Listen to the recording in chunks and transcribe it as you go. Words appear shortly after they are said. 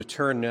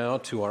turn now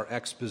to our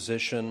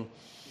exposition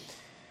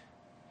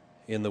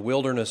in the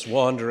wilderness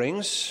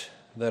wanderings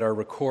that are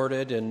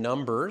recorded in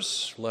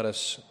Numbers. Let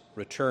us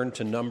return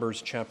to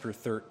Numbers chapter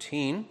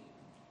 13.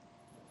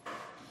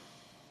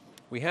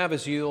 We have,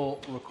 as you'll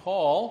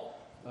recall,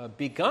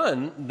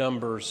 begun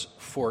Numbers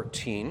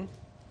 14,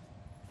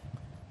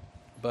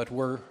 but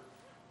we're,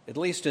 at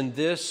least in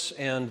this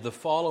and the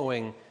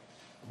following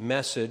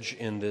message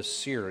in this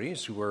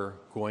series, we're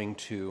going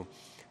to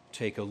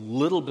take a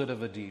little bit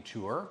of a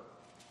detour,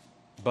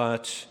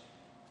 but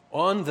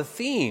on the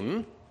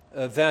theme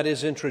that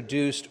is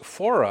introduced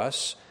for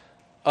us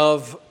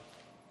of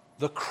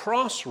the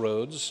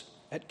crossroads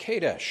at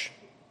Kadesh.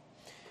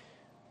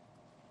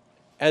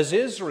 As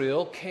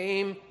Israel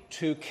came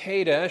to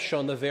Kadesh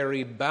on the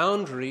very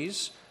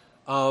boundaries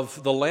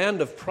of the land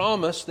of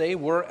promise, they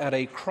were at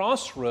a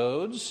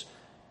crossroads.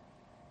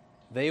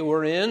 They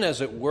were in,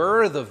 as it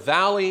were, the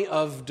valley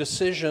of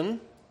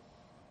decision,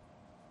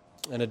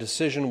 and a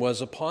decision was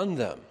upon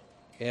them.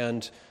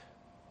 And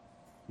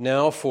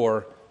now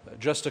for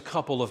just a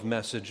couple of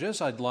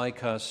messages, I'd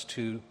like us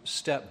to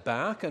step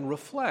back and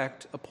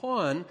reflect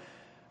upon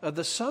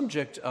the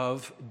subject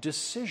of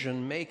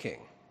decision-making.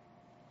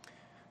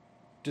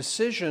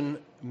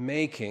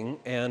 Decision-making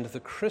and the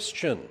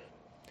Christian,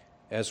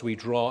 as we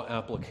draw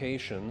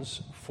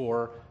applications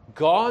for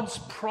God's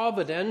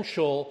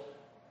providential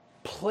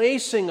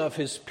placing of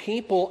His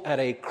people at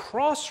a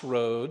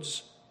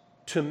crossroads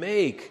to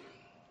make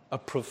a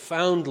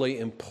profoundly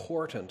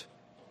important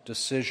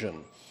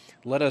decision.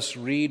 Let us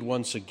read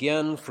once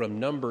again from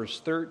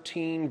Numbers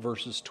 13,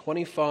 verses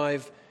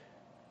 25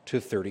 to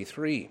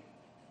 33.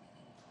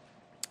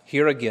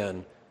 Here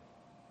again,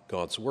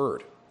 God's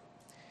word.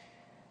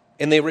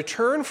 And they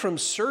returned from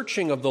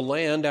searching of the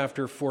land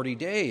after 40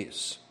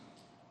 days.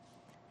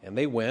 And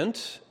they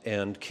went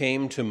and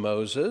came to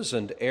Moses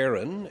and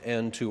Aaron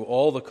and to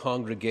all the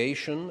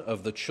congregation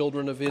of the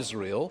children of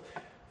Israel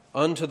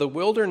unto the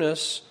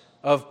wilderness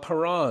of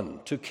Paran,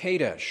 to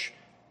Kadesh,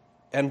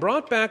 and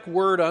brought back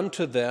word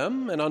unto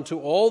them and unto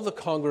all the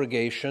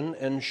congregation,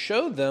 and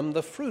showed them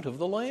the fruit of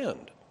the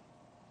land.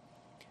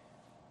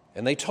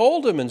 And they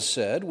told him and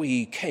said,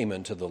 We came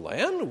into the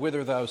land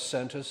whither thou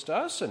sentest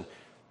us, and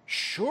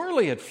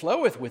surely it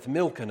floweth with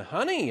milk and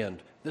honey,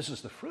 and this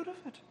is the fruit of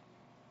it.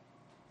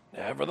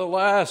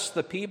 Nevertheless,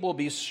 the people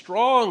be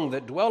strong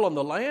that dwell on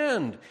the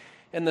land,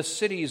 and the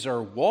cities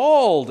are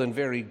walled and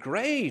very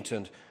great,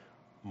 and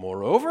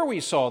moreover, we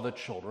saw the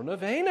children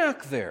of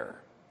Anak there.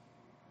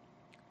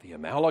 The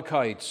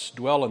Amalekites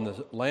dwell in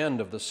the land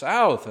of the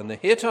south, and the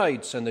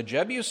Hittites and the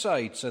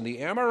Jebusites and the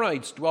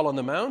Amorites dwell on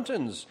the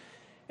mountains,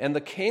 and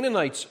the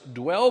Canaanites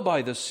dwell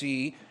by the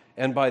sea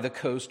and by the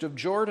coast of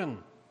Jordan.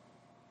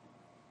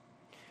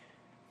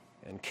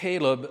 And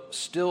Caleb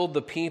stilled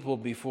the people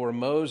before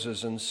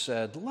Moses and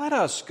said, Let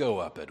us go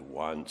up at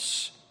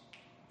once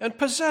and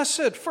possess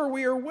it, for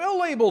we are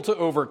well able to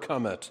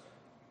overcome it.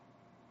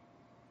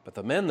 But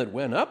the men that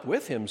went up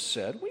with him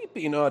said, We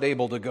be not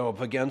able to go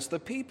up against the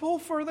people,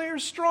 for they are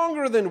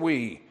stronger than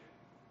we.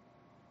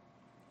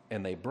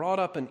 And they brought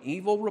up an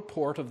evil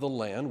report of the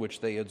land which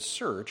they had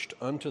searched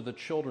unto the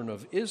children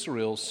of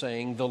Israel,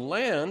 saying, The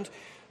land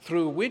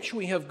through which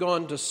we have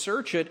gone to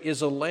search it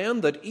is a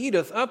land that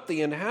eateth up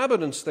the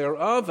inhabitants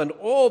thereof, and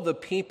all the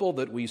people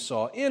that we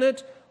saw in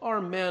it are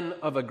men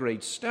of a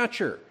great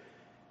stature.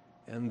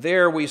 And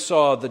there we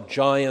saw the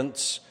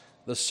giants,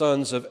 the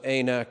sons of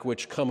Anak,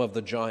 which come of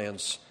the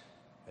giants,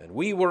 and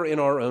we were in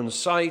our own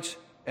sight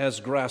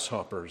as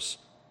grasshoppers,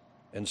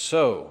 and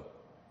so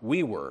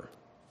we were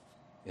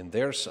in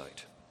their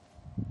sight.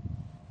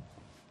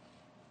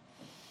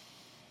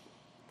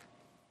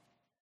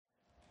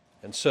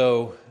 And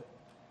so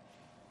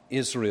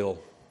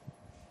Israel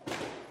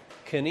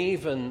can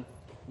even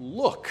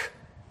look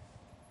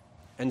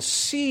and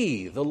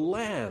see the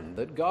land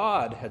that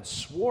God had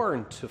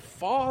sworn to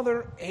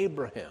Father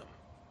Abraham.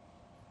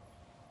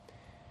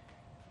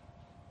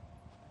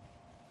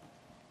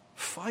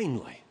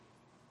 Finally,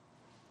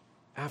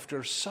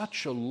 after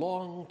such a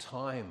long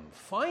time,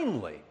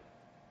 finally,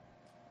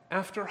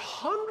 after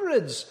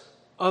hundreds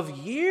of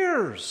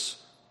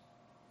years,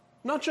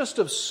 not just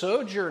of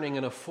sojourning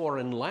in a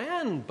foreign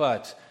land,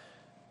 but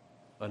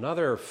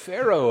another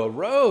Pharaoh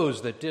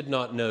arose that did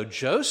not know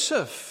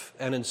Joseph,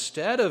 and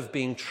instead of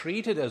being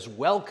treated as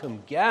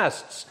welcome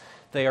guests,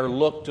 they are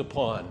looked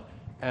upon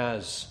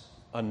as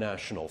a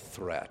national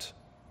threat.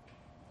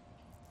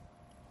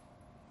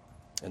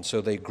 And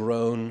so they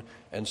groan,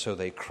 and so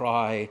they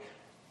cry,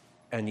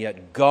 and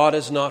yet God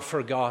has not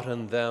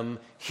forgotten them.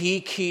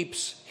 He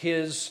keeps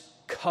His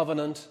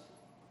covenant.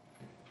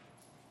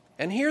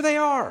 And here they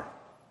are.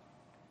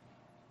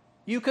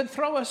 You could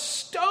throw a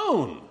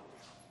stone.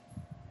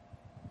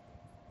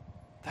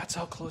 That's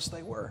how close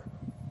they were.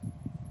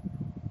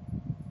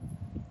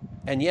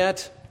 And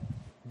yet,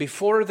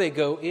 before they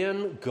go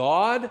in,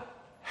 God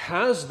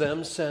has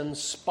them send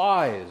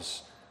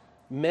spies,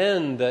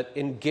 men that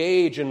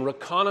engage in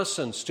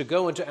reconnaissance to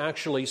go and to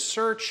actually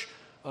search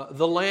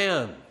the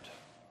land.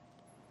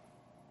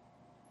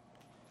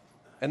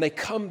 And they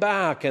come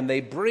back and they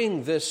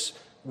bring this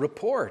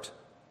report.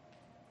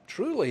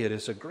 Truly, it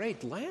is a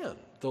great land,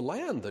 the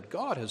land that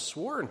God has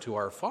sworn to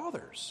our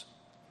fathers.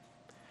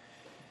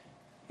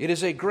 It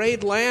is a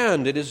great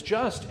land. It is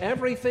just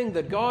everything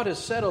that God has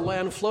said, a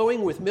land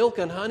flowing with milk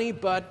and honey,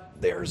 but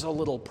there's a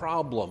little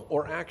problem,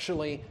 or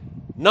actually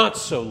not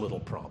so little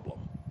problem.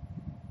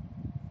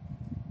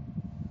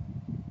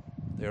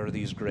 There are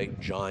these great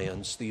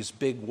giants, these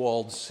big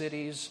walled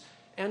cities,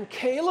 and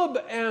Caleb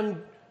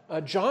and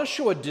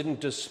Joshua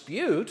didn't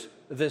dispute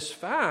this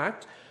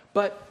fact,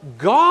 but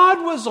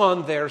God was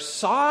on their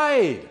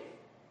side.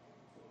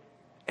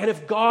 And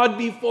if God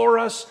be for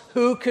us,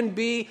 who can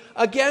be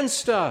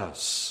against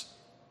us?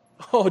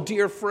 Oh,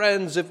 dear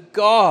friends, if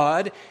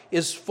God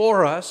is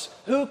for us,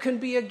 who can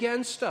be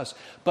against us?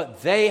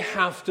 But they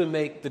have to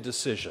make the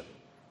decision.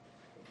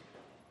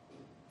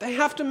 They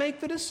have to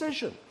make the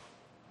decision.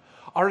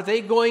 Are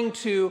they going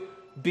to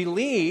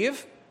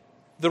believe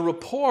the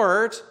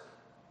report,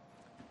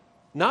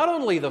 not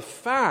only the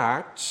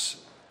facts,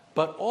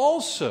 but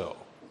also,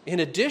 in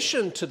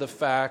addition to the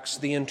facts,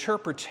 the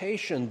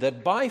interpretation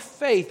that by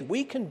faith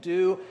we can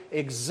do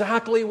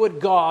exactly what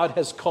God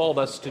has called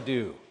us to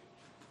do?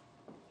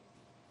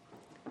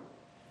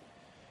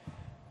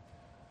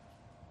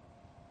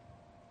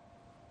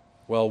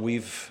 Well,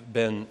 we've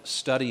been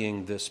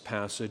studying this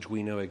passage.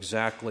 We know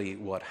exactly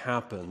what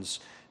happens.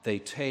 They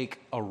take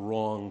a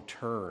wrong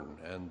turn,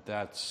 and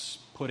that's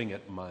putting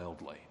it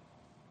mildly.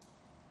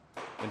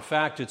 In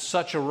fact, it's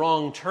such a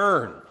wrong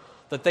turn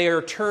that they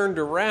are turned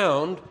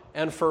around,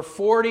 and for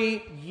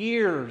 40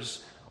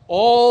 years,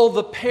 all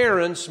the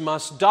parents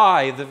must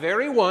die, the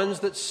very ones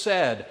that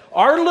said,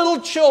 our little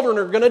children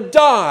are going to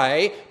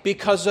die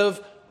because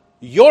of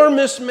your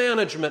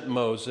mismanagement,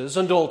 Moses,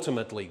 and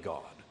ultimately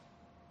God.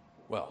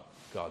 Well,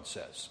 God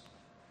says,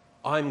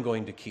 I'm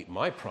going to keep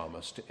my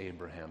promise to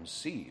Abraham's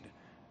seed,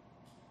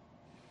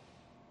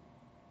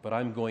 but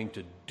I'm going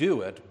to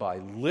do it by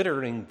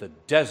littering the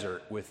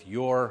desert with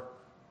your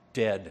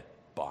dead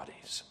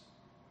bodies.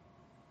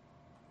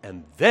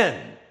 And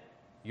then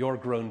your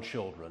grown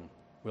children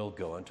will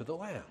go into the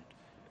land.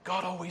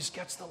 God always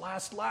gets the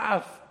last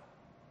laugh.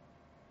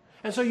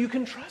 And so you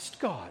can trust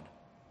God.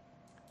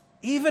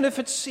 Even if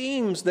it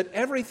seems that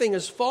everything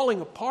is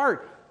falling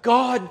apart,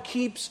 God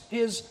keeps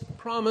His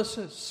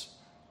promises.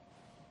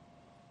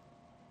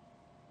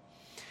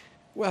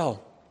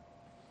 Well,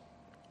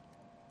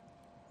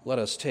 let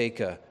us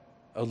take a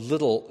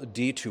little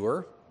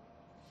detour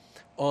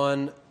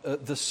on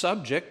the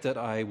subject that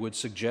I would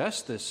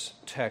suggest this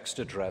text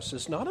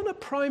addresses, not in a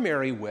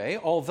primary way,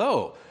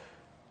 although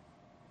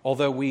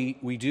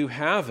we do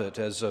have it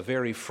as a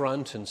very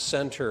front and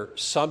center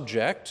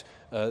subject,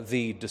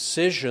 the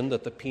decision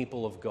that the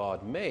people of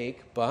God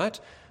make, but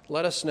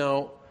let us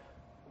now,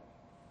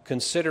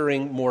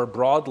 considering more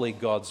broadly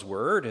God's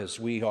Word, as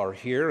we are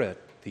here at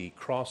the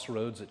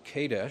Crossroads at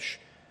Kadesh,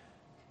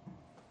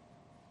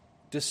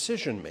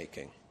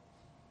 decision-making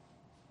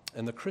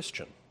and the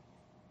Christian.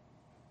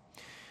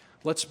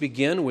 Let's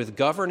begin with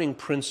governing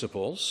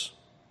principles.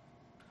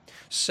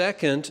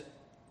 Second,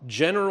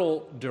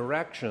 general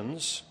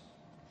directions.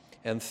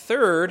 And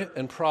third,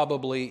 and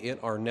probably in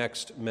our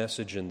next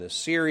message in this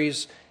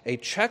series, a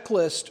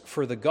checklist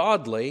for the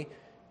godly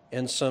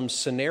and some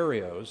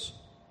scenarios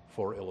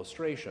for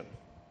illustration.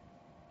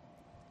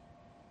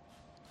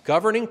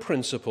 Governing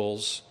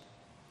principles,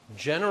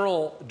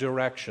 general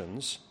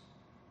directions,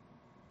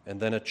 and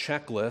then a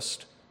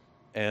checklist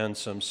and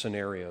some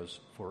scenarios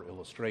for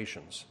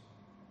illustrations.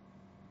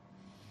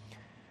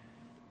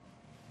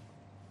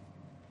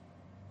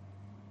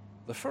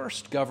 The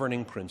first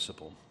governing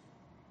principle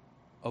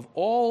of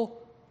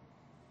all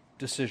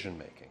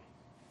decision-making,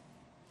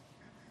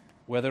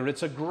 whether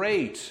it's a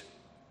great,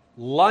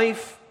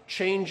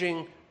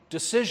 life-changing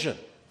decision,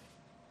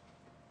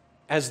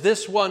 as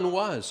this one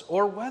was,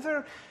 or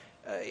whether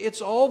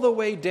it's all the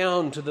way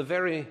down to the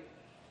very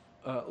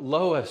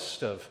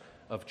lowest of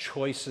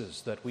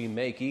choices that we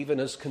make,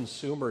 even as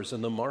consumers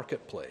in the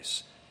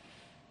marketplace,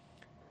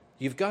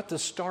 you've got to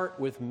start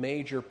with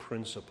major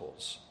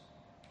principles.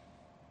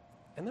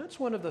 And that's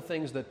one of the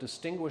things that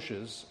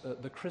distinguishes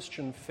the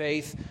Christian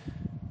faith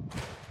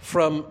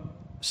from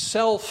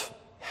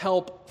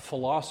self-help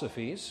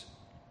philosophies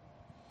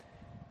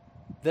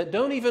that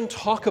don't even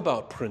talk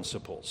about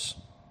principles.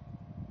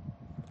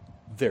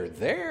 They're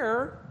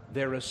there,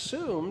 they're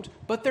assumed,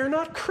 but they're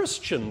not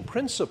Christian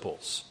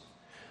principles.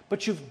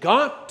 But you've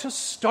got to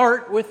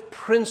start with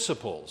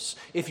principles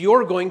if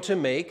you're going to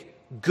make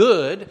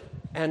good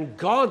and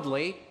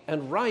godly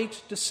and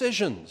right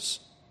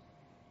decisions.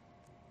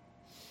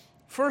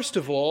 First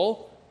of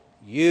all,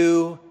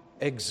 you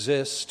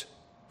exist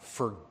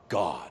for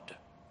God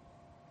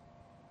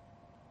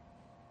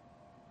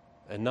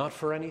and not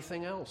for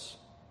anything else.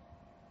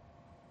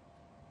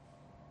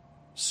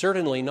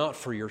 Certainly not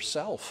for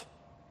yourself.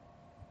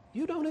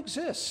 You don't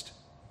exist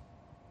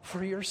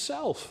for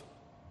yourself.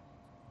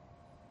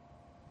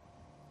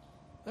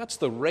 That's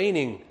the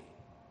reigning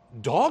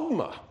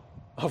dogma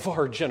of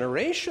our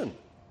generation.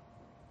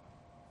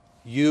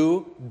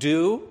 You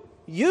do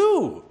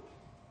you.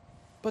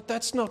 But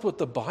that's not what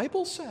the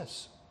Bible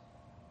says.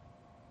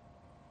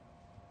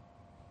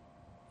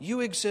 You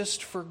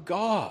exist for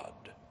God,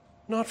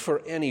 not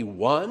for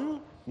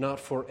anyone, not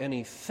for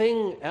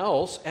anything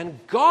else, and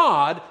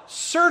God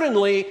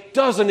certainly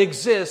doesn't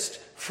exist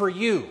for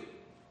you.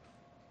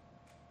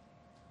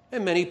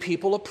 And many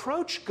people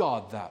approach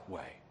God that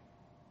way.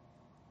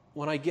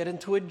 When I get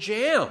into a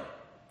jam,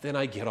 then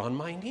I get on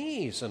my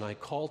knees and I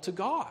call to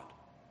God.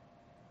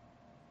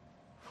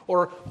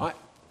 Or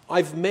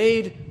I've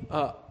made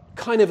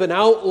kind of an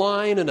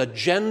outline, an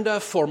agenda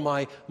for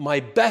my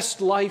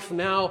best life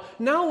now.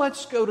 Now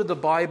let's go to the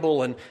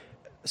Bible and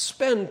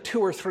spend 2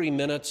 or 3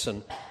 minutes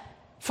and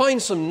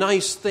find some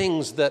nice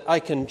things that I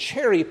can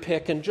cherry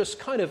pick and just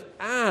kind of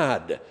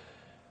add,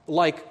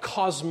 like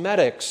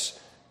cosmetics,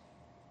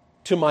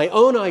 to my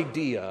own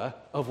idea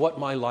of what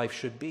my life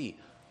should be.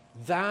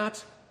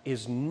 That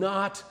is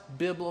not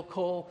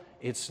biblical.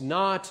 It's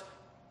not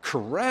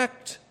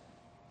correct.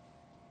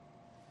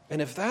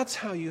 And if that's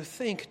how you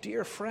think,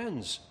 dear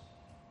friends,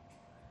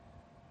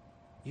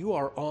 you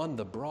are on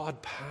the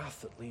broad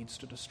path that leads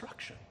to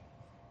destruction.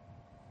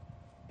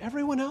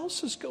 Everyone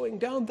else is going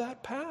down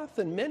that path,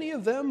 and many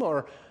of them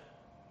are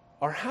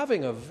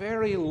having a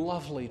very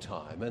lovely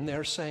time, and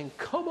they're saying,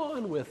 come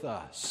on with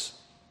us.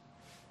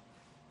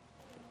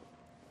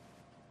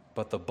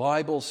 But the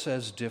Bible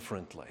says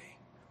differently.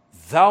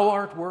 Thou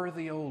art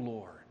worthy, O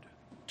Lord,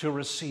 to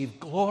receive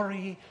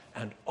glory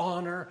and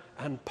honor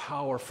and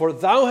power, for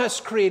thou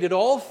hast created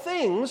all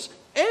things,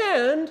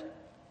 and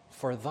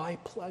for thy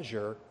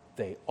pleasure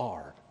they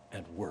are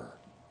and were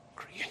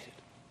created.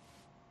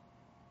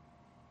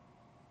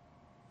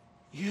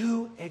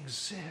 You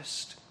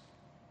exist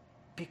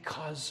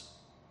because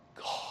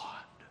God.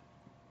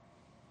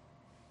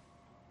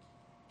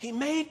 He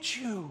made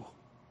you.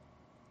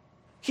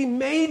 He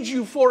made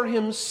you for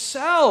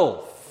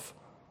himself.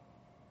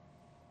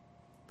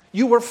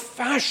 You were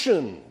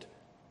fashioned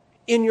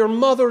in your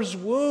mother's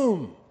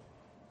womb.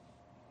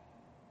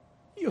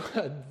 You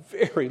had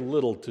very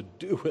little to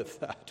do with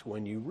that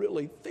when you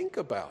really think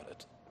about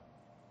it.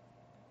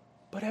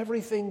 But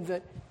everything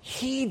that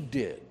he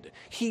did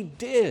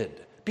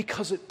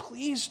because it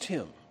pleased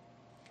him.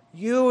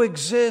 You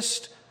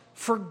exist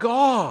for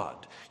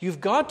God. You've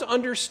got to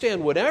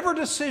understand whatever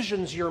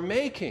decisions you're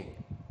making,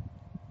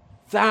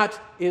 that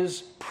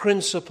is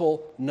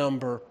principle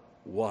number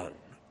 1.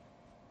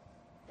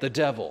 The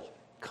devil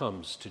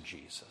comes to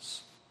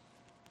Jesus.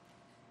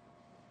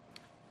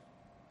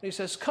 And he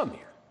says, come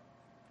here.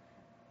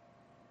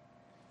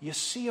 You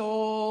see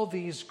all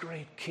these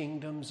great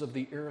kingdoms of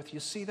the earth? You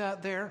see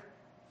that there?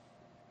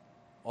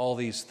 All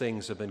these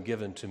things have been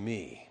given to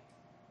me.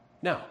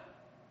 Now,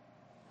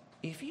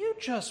 if you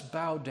just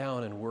bow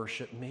down and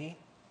worship me,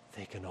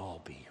 they can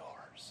all be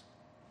yours.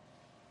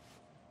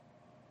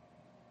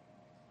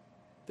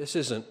 This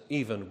isn't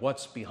even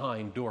what's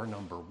behind door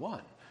number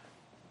 1.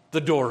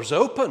 The door's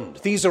opened.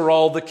 These are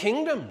all the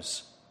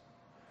kingdoms.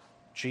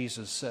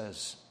 Jesus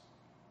says,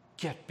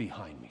 get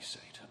behind me,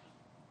 Satan.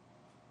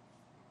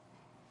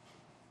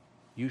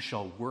 You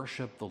shall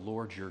worship the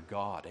Lord your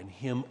God, and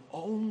him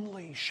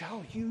only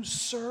shall you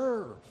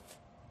serve.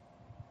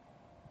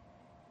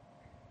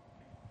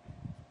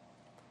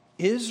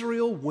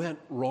 Israel went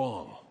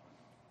wrong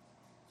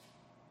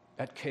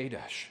at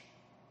Kadesh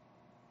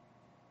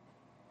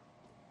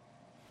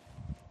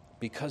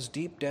because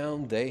deep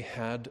down they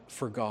had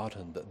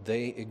forgotten that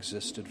they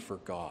existed for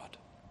God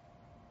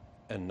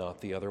and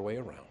not the other way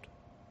around.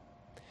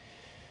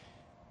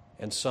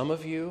 And some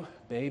of you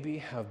maybe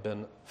have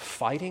been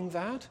fighting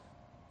that.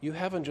 You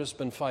haven't just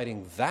been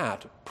fighting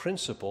that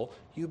principle,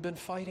 you've been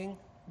fighting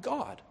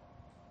God.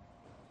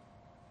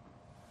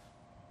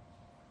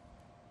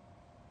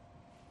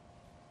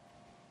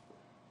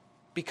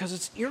 Because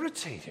it's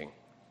irritating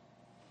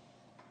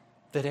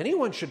that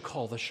anyone should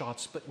call the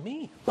shots but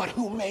me. But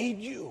who made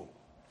you?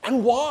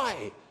 And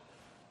why?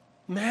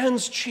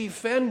 Man's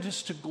chief end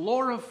is to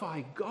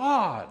glorify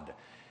God.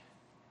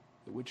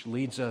 Which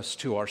leads us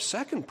to our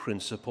second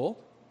principle.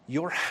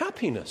 Your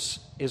happiness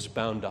is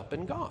bound up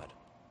in God.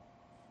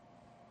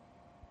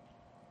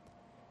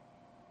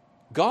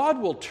 God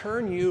will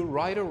turn you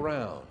right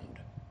around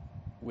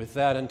with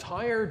that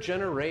entire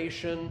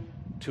generation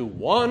to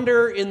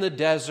wander in the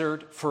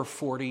desert for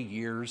 40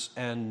 years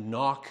and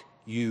knock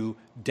you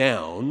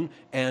down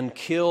and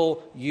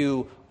kill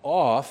you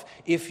off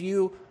if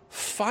you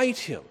fight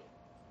him.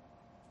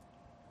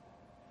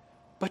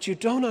 But you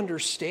don't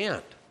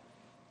understand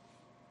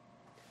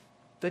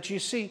that, you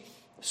see,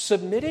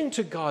 submitting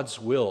to God's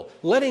will,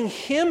 letting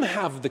him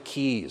have the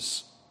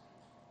keys,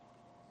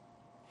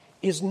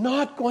 is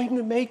not going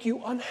to make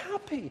you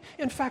unhappy.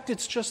 In fact,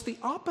 it's just the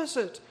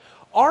opposite.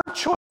 Our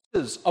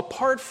choices,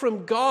 apart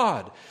from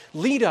God,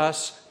 lead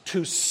us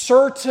to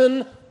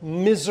certain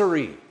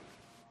misery.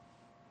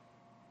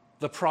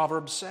 The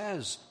proverb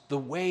says, the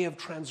way of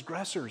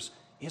transgressors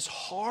is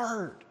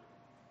hard.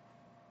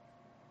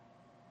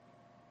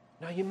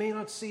 Now, you may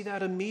not see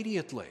that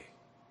immediately.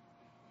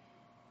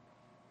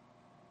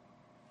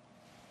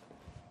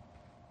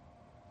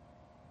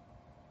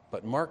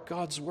 But mark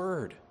God's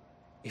word.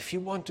 If you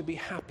want to be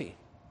happy,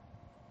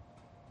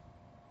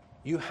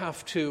 you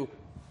have to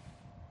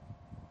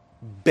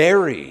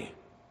bury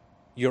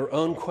your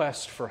own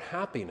quest for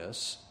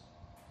happiness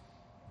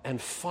and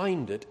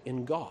find it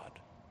in God.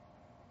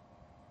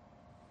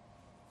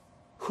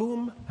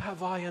 Whom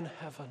have I in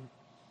heaven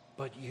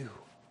but you?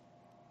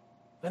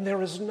 And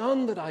there is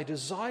none that I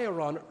desire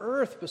on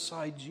earth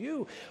besides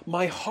you.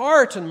 My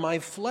heart and my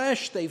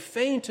flesh, they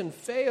faint and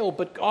fail,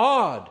 but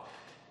God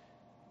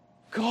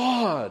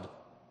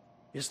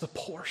is the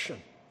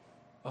portion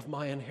of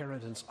my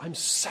inheritance. I'm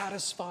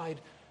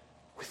satisfied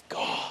with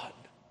God.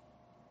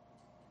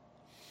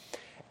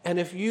 And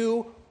if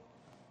you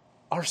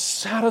are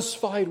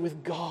satisfied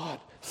with God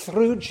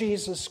through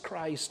Jesus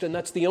Christ, and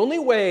that's the only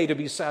way to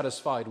be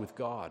satisfied with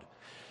God,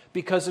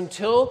 because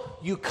until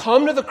you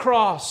come to the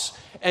cross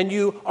and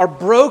you are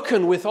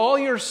broken with all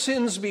your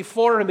sins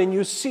before Him and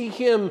you see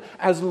Him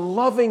as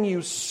loving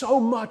you so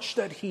much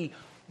that He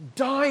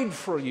died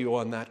for you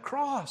on that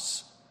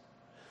cross,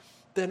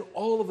 then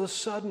all of a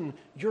sudden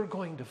you're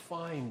going to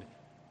find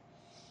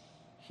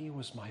He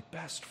was my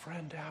best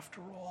friend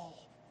after all.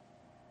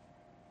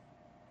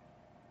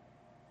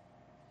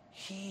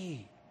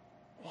 He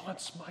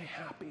wants my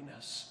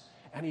happiness,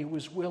 and He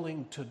was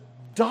willing to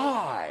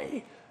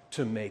die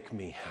to make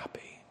me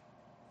happy.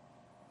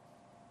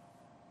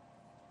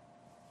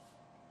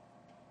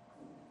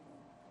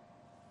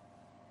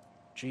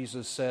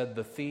 Jesus said,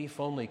 "The thief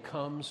only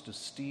comes to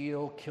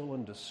steal, kill,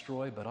 and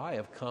destroy, but I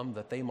have come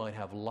that they might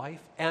have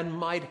life and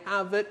might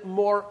have it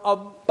more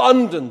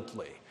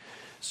abundantly."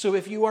 So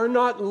if you are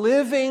not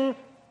living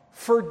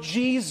for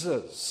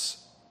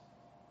Jesus,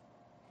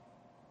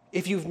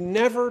 if you've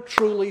never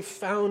truly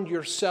found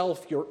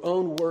yourself your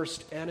own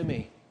worst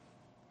enemy,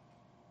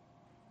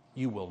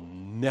 you will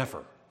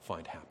never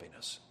find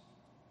happiness.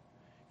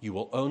 You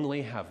will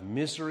only have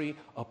misery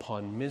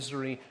upon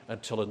misery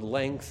until at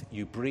length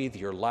you breathe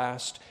your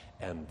last,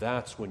 and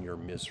that's when your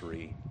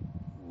misery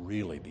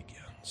really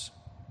begins.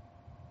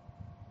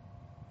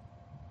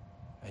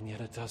 And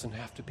yet it doesn't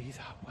have to be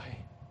that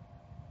way.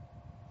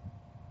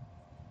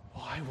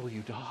 Why will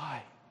you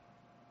die?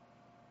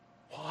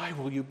 Why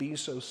will you be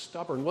so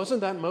stubborn?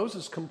 Wasn't that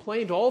Moses'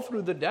 complaint all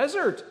through the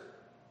desert?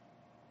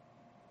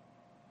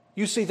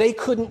 You see, they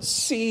couldn't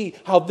see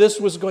how this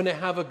was going to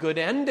have a good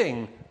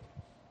ending.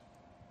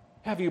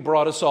 Have you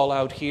brought us all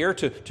out here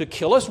to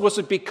kill us? Was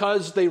it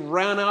because they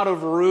ran out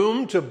of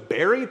room to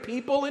bury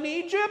people in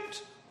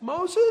Egypt,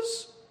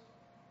 Moses?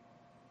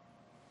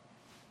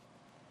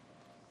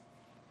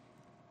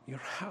 Your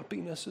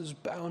happiness is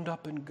bound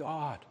up in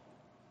God.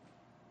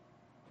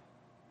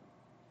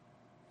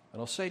 And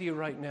I'll say to you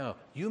right now,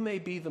 you may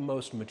be the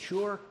most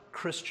mature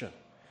Christian,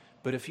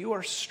 but if you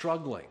are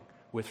struggling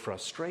with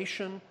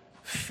frustration,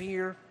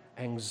 fear,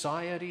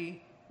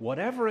 anxiety,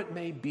 whatever it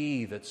may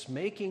be that's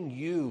making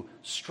you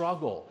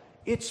struggle,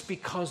 it's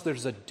because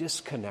there's a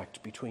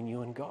disconnect between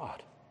you and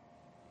God.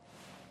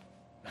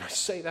 And I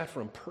say that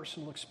from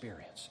personal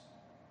experience.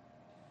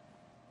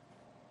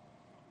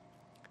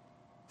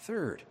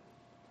 Third,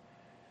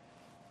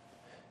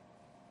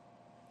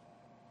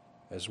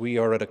 as we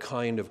are at a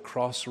kind of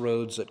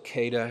crossroads at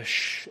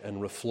Kadesh and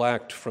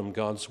reflect from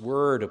God's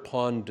Word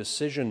upon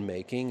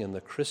decision-making in the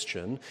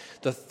Christian,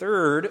 the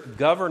third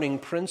governing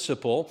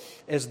principle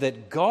is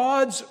that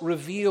God's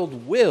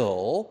revealed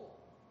will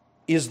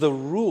is the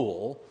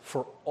rule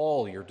for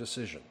all your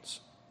decisions.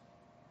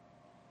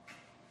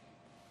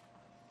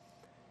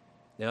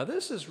 Now,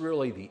 this is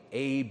really the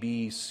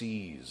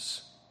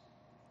ABCs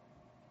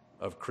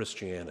of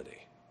Christianity.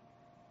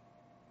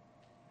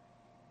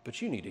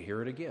 But you need to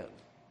hear it again.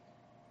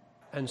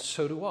 And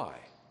so do I.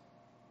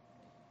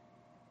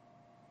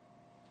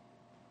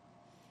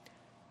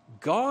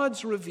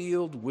 God's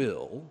revealed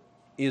will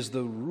is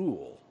the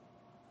rule,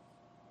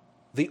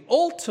 the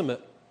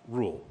ultimate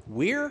rule.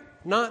 We're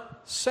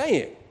not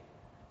saying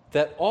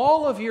that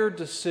all of your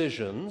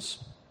decisions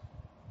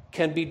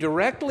can be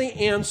directly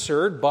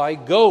answered by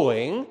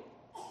going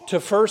to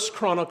 1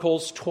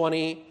 Chronicles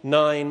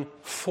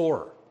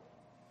 29:4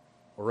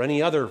 or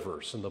any other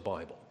verse in the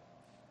Bible.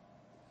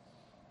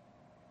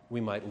 We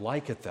might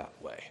like it that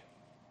way.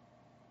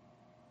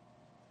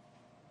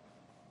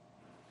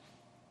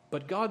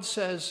 But God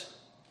says,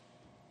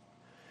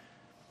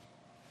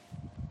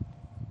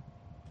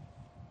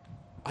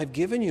 I've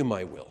given you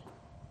my will.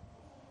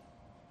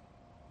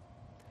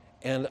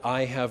 And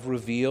I have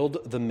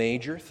revealed the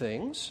major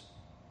things.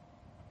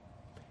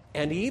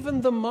 And even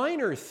the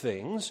minor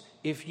things,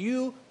 if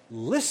you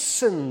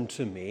listen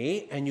to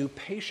me and you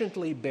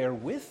patiently bear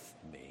with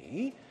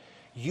me,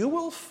 you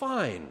will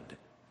find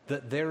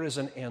that there is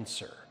an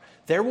answer.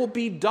 There will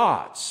be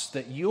dots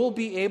that you'll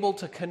be able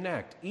to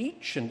connect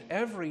each and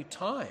every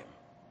time.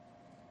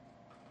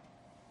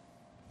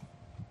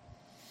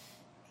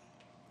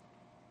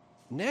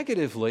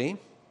 Negatively,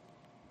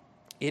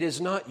 it is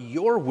not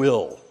your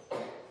will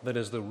that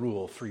is the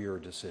rule for your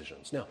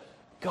decisions. Now,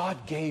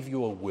 God gave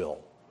you a will.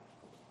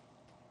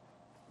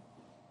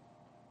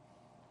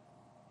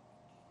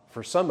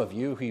 For some of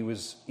you, He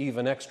was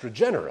even extra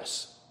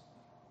generous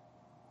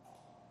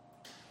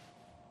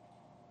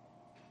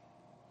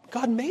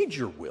God made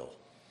your will.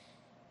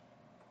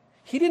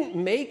 He didn't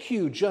make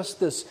you just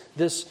this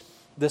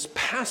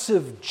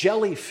passive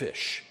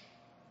jellyfish.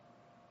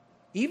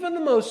 Even the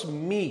most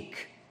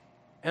meek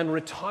and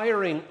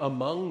retiring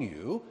among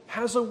you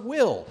has a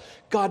will.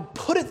 God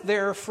put it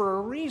there for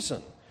a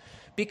reason,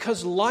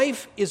 because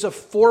life is a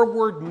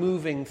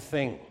forward-moving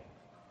thing.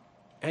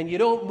 And you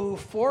don't move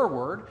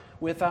forward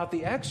without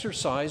the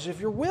exercise of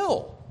your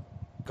will.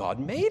 God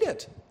made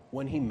it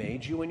when He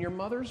made you in your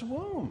mother's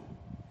womb.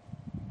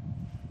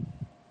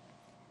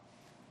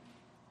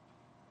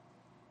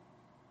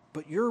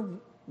 But your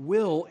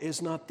will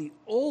is not the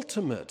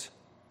ultimate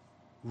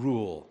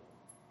rule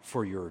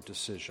for your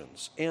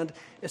decisions. And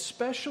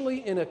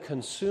especially in a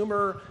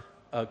consumerist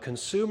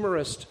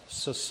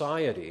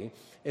society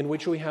in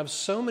which we have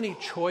so many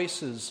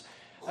choices,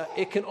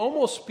 it can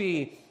almost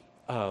be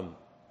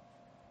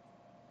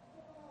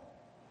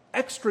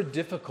extra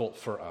difficult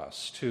for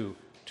us to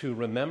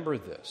remember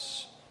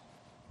this.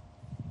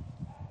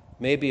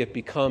 Maybe it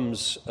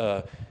becomes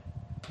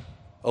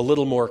a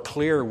little more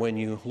clear when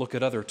you look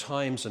at other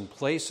times and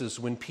places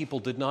when people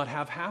did not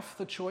have half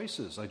the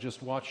choices. I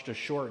just watched a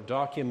short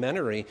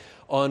documentary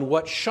on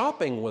what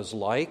shopping was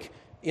like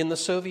in the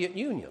Soviet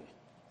Union.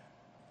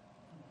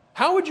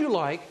 How would you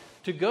like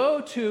to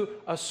go to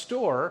a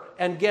store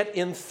and get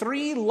in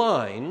 3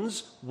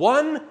 lines,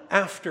 one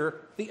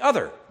after the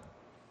other?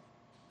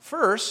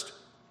 First,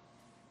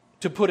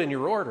 to put in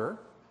your order.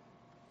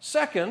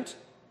 Second,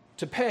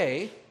 to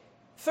pay.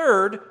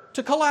 Third,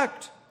 to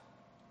collect.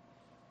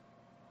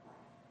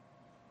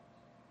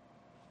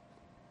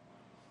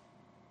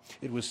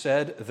 It was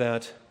said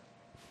that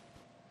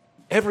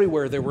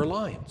everywhere there were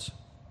lines.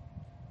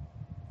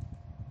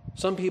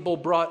 Some people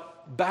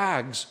brought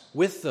bags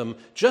with them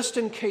just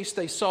in case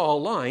they saw a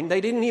line. They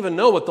didn't even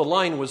know what the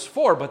line was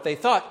for, but they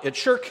thought, it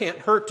sure can't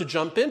hurt to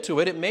jump into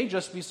it. It may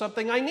just be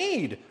something I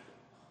need.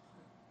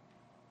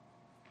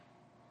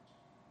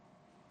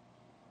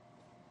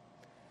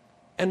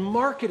 And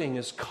marketing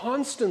is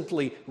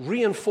constantly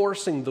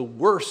reinforcing the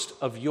worst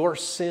of your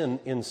sin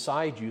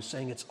inside you,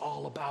 saying it's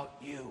all about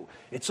you.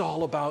 It's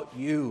all about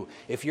you.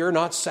 If you're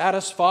not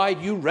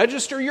satisfied, you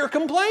register your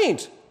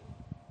complaint.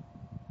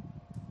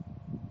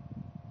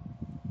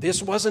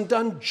 This wasn't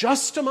done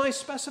just to my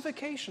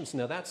specifications.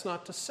 Now, that's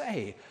not to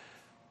say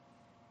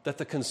that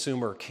the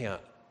consumer can't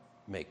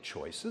make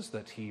choices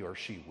that he or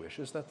she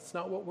wishes. That's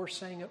not what we're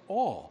saying at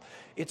all.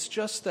 It's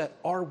just that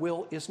our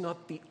will is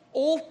not the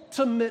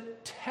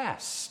ultimate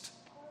test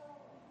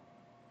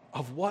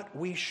of what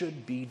we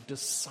should be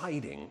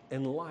deciding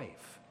in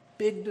life.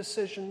 Big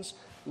decisions,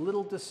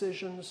 little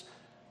decisions.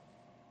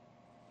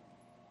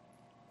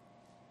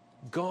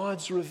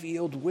 God's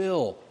revealed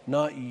will,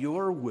 not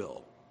your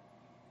will.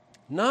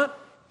 Not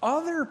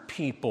other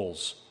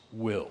people's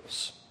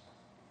wills.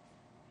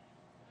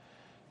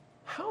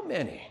 How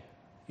many?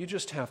 You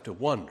just have to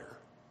wonder.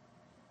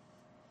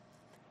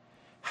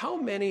 How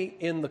many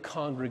in the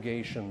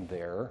congregation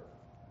there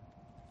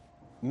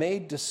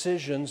made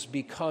decisions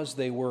because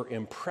they were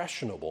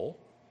impressionable?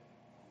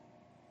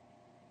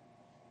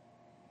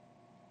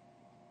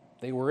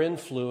 They were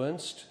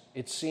influenced.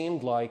 It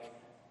seemed like,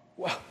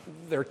 well,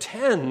 there are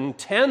 10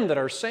 that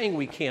are saying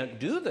we can't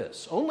do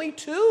this. Only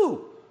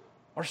 2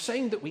 are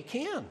saying that we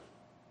can.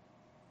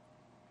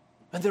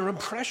 And they're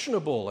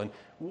impressionable. And,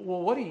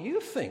 well, what do you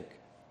think,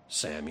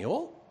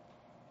 Samuel?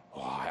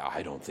 Oh,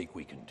 I don't think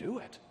we can do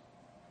it.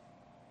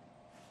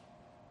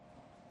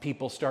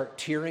 People start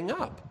tearing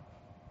up.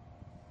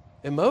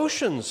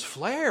 Emotions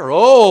flare.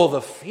 Oh,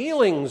 the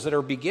feelings that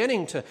are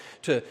beginning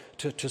to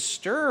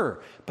stir.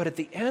 But at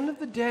the end of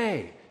the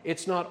day,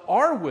 it's not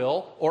our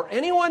will or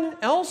anyone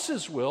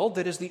else's will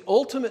that is the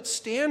ultimate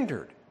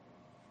standard.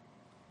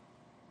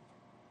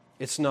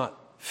 It's not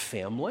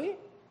family.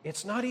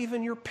 It's not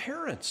even your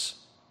parents.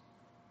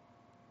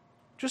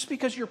 Just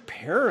because your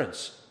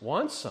parents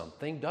want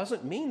something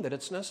doesn't mean that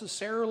it's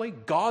necessarily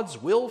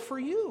God's will for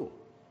you.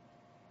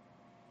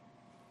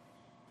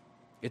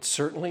 It's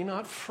certainly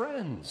not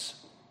friends.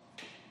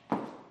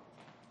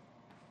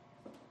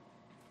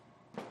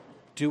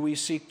 Do we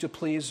seek to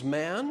please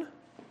man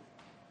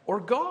or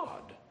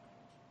God?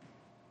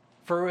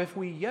 For if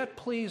we yet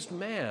pleased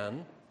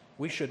man,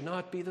 we should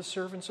not be the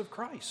servants of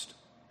Christ.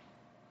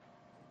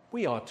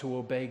 We ought to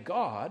obey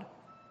God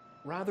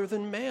rather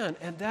than man,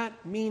 and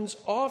that means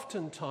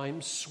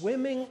oftentimes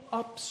swimming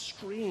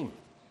upstream.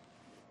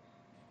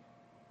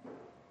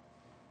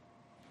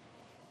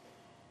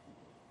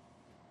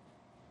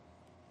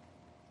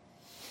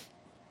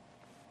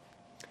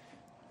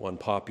 One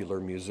popular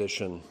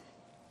musician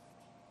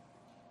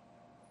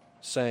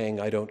saying,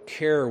 "I don't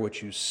care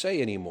what you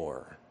say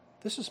anymore.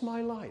 This is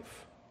my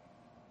life.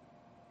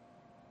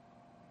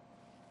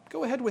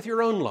 Go ahead with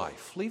your own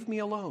life. Leave me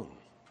alone."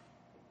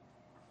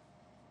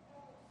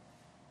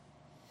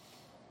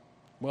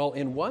 Well,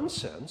 in one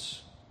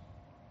sense,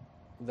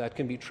 that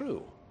can be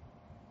true.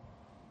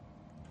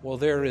 Well,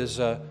 there's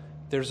a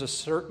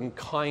certain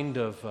kind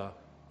of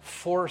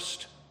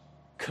forced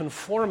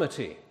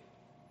conformity,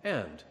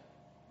 and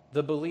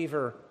the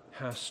believer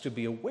has to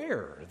be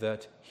aware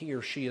that he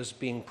or she is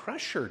being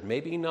pressured,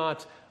 maybe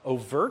not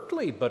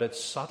overtly, but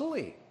it's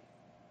subtly.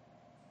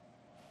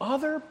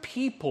 Other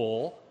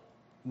people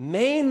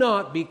may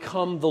not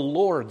become the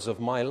lords of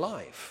my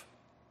life.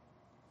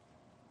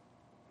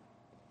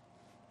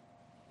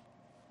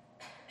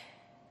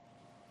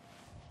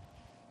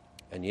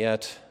 And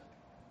yet,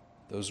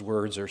 those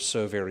words are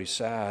so very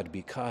sad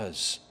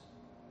because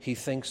he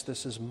thinks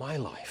this is my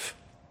life.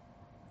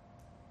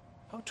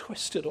 How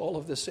twisted all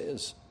of this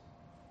is.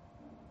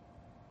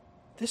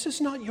 This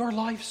is not your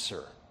life,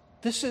 sir.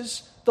 This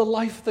is the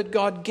life that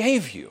God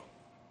gave you.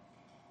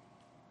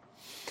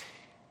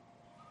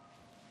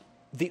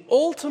 The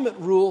ultimate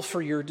rule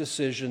for your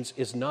decisions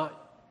is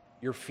not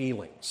your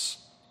feelings,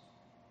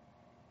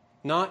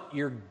 not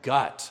your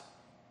gut.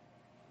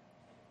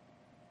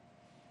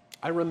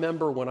 I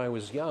remember when I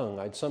was young,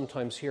 I'd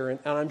sometimes hear, and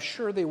I'm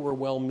sure they were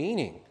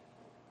well-meaning,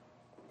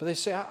 but they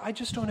say, I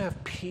just don't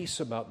have peace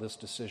about this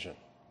decision.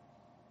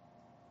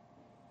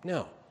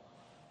 No.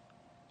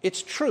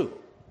 It's true.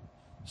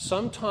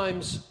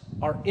 Sometimes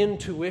our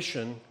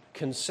intuition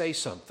can say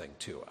something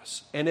to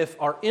us. And if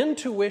our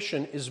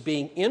intuition is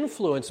being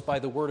influenced by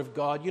the Word of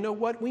God, you know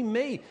what? We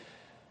may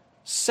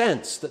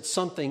sense that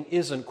something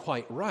isn't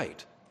quite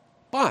right.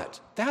 But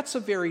that's a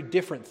very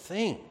different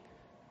thing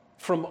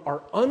from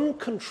our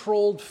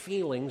uncontrolled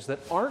feelings that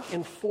aren't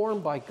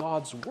informed by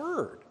God's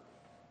Word.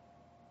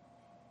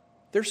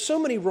 There's so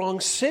many wrong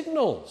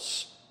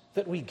signals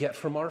that we get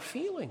from our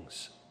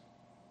feelings.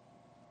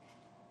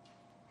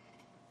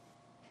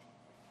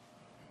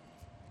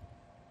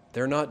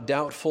 They're not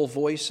doubtful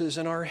voices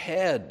in our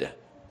head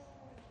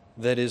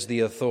that is the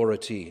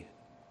authority.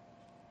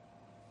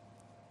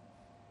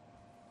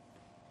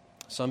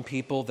 Some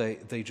people,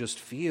 they just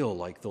feel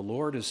like the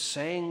Lord is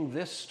saying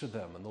this to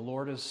them and the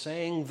Lord is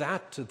saying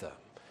that to them.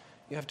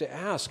 You have to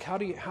ask, how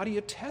do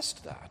you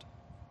test that?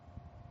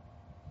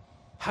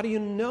 How do you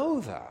know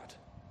that?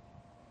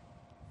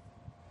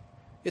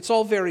 It's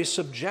all very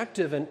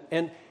subjective,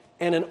 and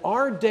in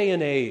our day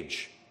and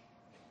age,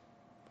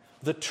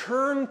 the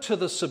turn to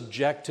the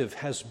subjective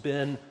has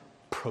been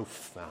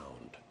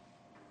profound.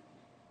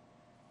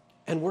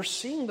 And we're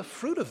seeing the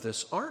fruit of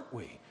this, aren't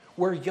we?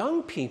 Where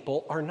young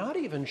people are not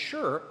even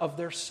sure of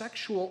their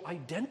sexual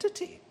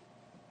identity.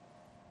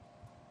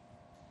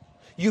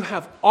 You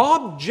have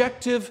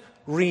objective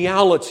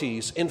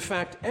realities. In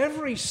fact,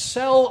 every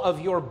cell of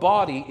your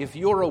body, if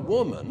you're a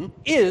woman,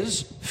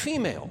 is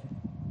female.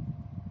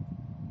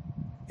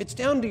 It's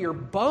down to your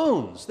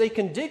bones. They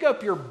can dig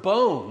up your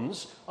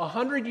bones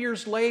 100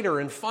 years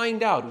later and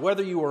find out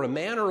whether you were a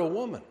man or a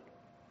woman,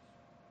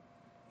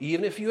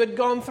 even if you had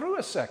gone through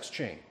a sex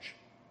change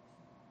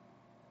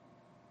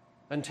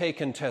and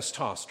taken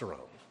testosterone.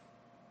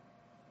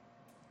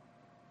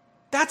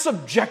 That's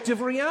objective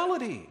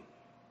reality.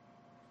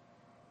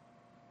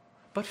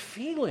 But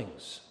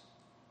feelings,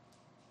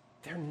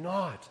 they're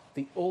not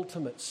the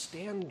ultimate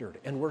standard.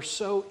 And we're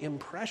so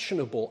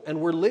impressionable, and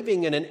we're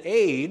living in an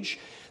age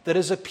that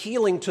is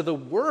appealing to the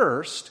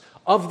worst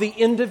of the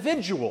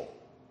individual.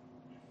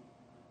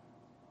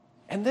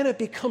 And then it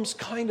becomes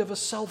kind of a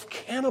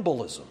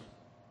self-cannibalism.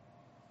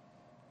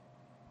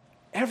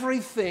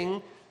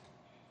 Everything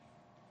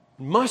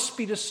must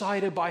be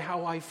decided by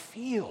how I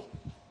feel,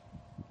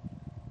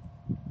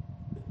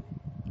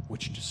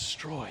 which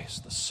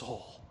destroys the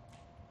soul.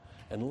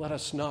 And let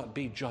us not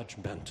be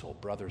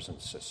judgmental, brothers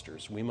and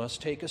sisters. We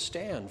must take a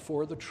stand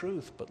for the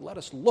truth, but let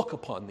us look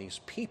upon these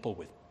people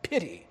with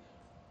pity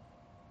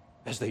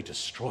as they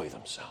destroy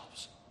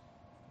themselves.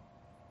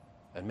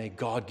 And may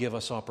God give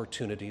us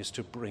opportunities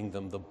to bring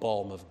them the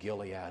balm of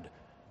Gilead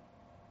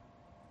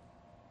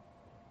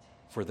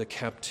for the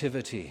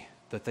captivity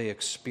that they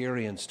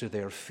experience to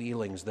their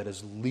feelings that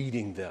is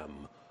leading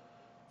them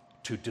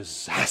to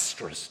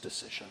disastrous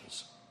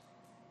decisions.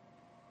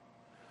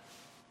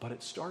 But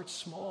it starts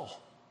small.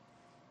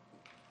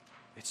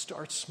 It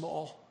starts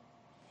small.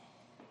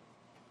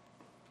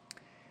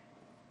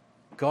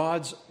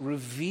 God's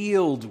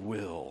revealed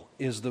will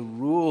is the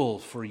rule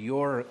for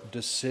your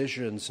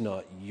decisions,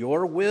 not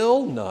your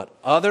will, not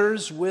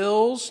others'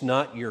 wills,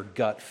 not your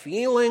gut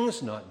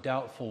feelings, not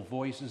doubtful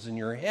voices in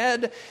your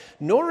head,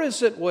 nor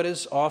is it what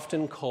is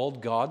often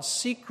called God's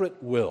secret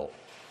will.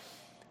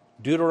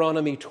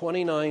 Deuteronomy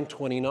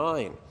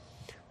 29:29.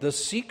 The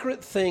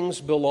secret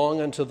things belong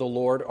unto the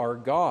Lord our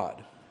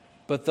God,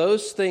 but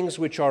those things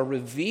which are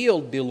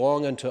revealed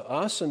belong unto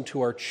us and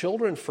to our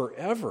children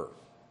forever,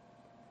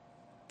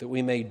 that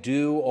we may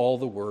do all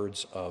the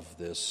words of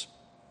this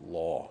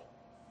law.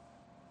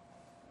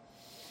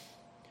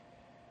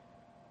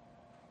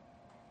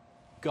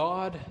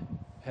 God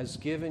has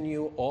given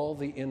you all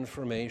the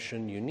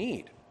information you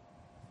need.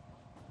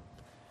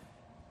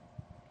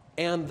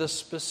 And the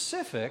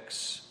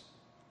specifics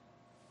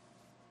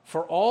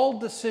for all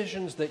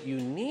decisions that you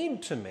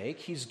need to make,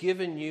 He's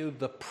given you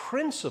the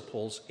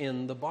principles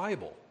in the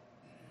Bible.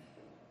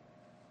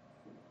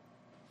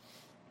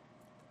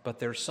 But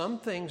there's some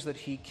things that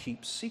He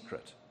keeps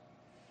secret.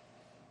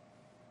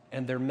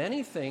 And there are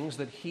many things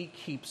that He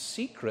keeps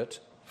secret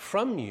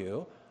from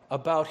you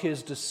about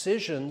his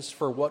decisions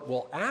for what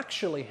will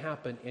actually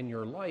happen in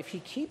your life, he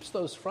keeps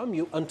those from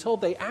you until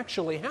they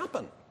actually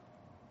happen.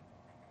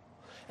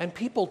 And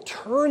people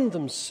turn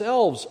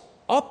themselves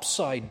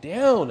upside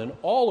down and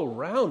all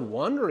around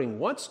wondering,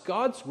 what's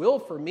God's will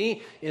for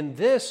me in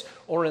this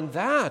or in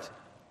that?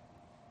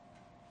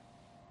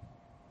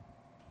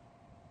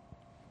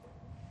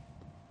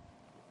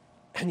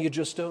 And you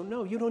just don't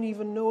know. You don't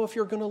even know if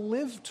you're going to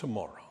live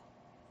tomorrow.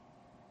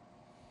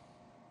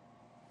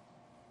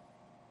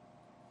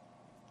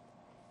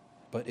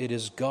 But it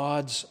is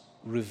God's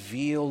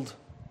revealed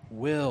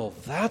will.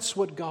 That's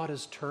what God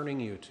is turning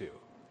you to.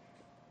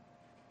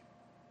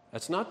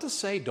 That's not to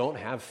say don't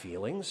have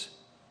feelings.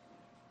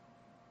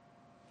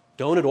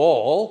 Don't at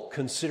all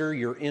consider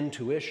your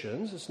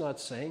intuitions. It's not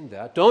saying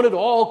that. Don't at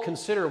all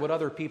consider what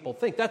other people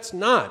think. That's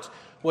not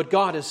what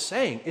God is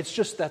saying. It's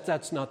just that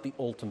that's not the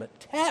ultimate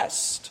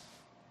test.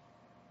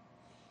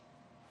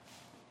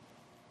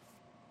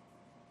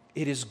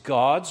 It is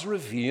God's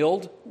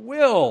revealed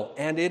will,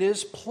 and it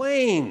is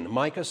plain.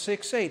 Micah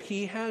 6:8,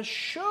 He has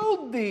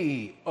showed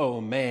thee,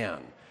 O man,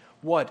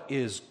 what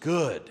is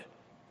good.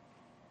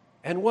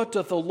 And what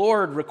doth the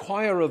Lord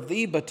require of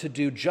thee but to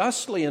do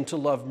justly and to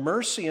love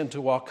mercy and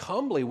to walk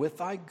humbly with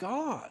thy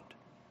God?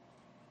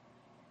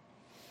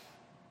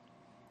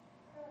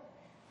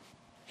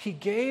 He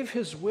gave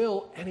His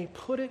will and He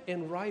put it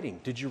in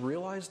writing. Did you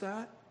realize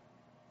that?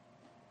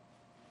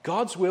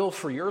 God's will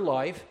for your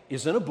life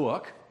is in a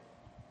book.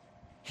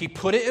 He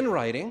put it in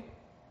writing,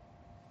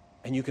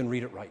 and you can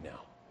read it right now.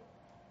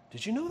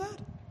 Did you know that?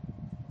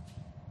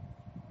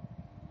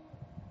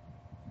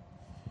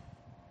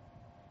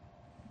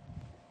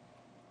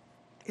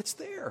 It's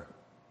there.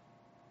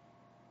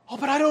 Oh,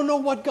 but I don't know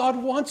what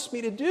God wants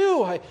me to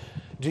do.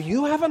 Do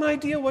you have an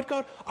idea what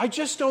God... I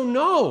just don't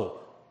know.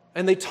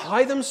 And they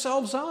tie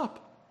themselves up.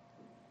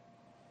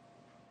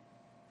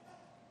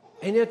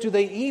 And yet, do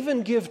they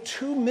even give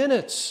 2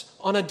 minutes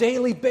on a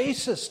daily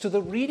basis to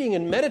the reading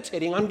and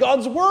meditating on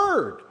God's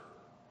Word?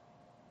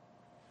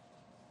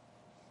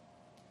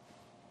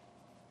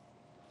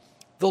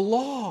 The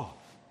law,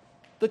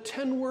 the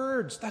 10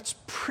 words, that's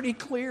pretty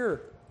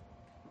clear.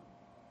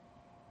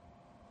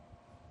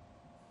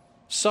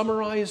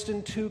 Summarized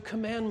in 2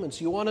 commandments.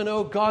 You want to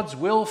know God's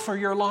will for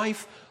your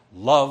life?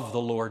 Love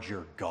the Lord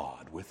your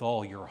God with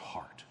all your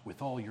heart,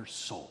 with all your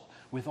soul,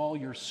 with all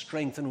your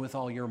strength, and with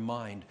all your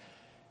mind.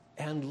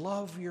 And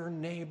love your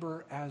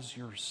neighbor as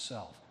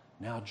yourself.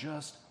 Now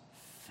just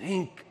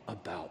think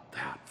about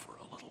that for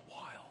a little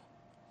while.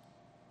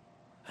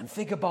 And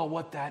think about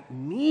what that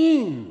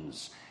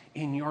means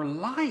in your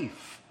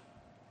life.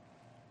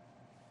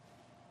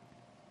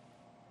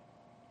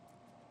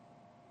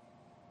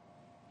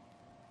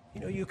 You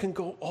know, you can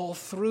go all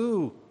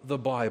through the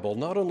Bible,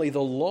 not only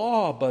the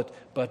law, but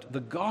the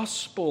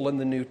gospel and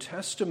the New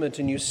Testament,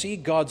 and you see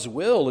God's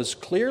will is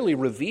clearly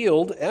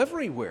revealed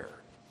everywhere.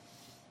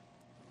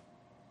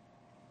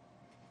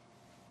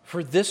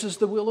 For this is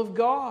the will of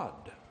God,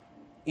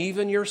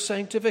 even your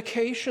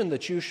sanctification,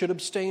 that you should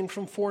abstain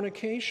from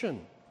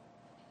fornication.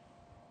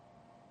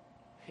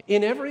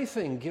 In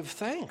everything give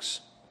thanks,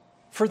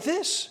 for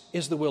this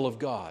is the will of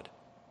God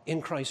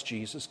in Christ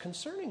Jesus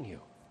concerning you.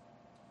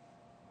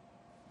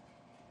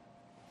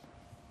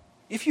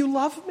 If you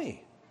love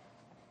me,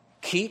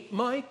 keep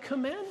my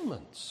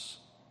commandments.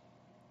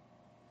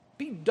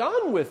 Be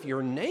done with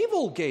your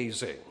navel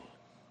gazing.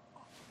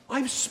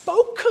 I've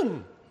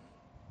spoken.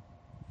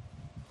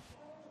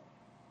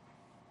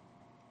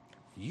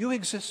 You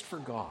exist for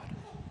God.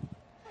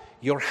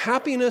 Your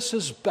happiness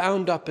is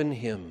bound up in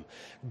Him.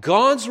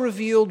 God's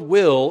revealed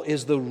will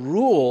is the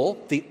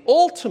rule, the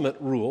ultimate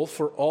rule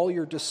for all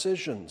your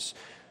decisions.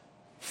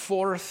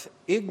 Fourth,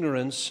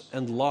 ignorance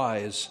and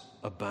lies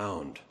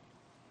abound.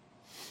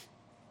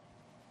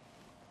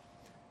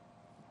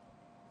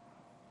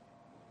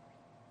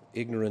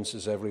 Ignorance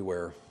is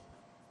everywhere.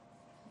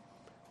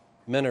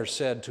 Men are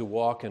said to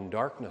walk in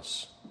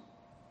darkness.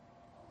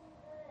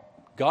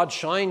 God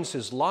shines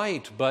His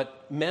light,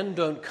 but men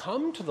don't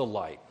come to the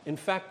light. In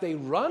fact, they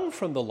run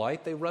from the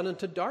light. They run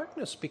into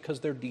darkness because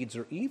their deeds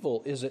are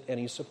evil. Is it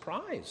any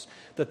surprise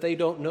that they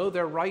don't know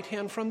their right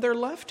hand from their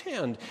left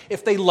hand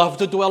if they love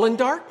to dwell in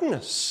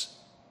darkness?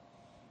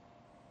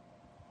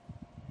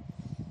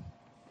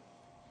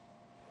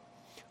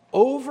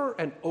 Over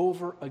and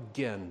over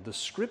again, the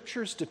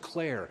Scriptures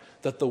declare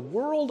that the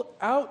world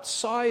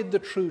outside the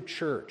true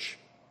church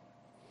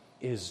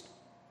is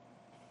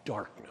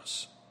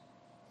darkness.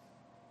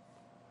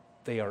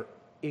 They are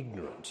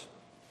ignorant.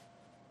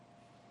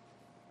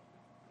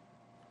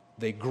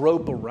 They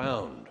grope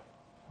around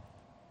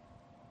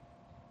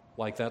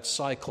like that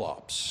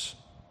Cyclops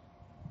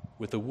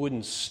with a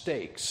wooden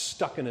stake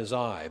stuck in his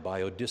eye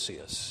by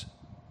Odysseus.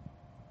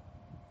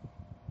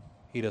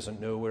 He doesn't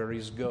know where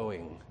he's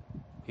going.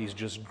 He's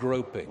just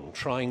groping,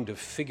 trying to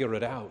figure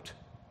it out.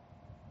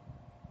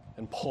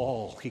 And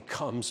Paul, he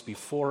comes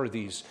before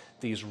these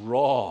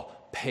raw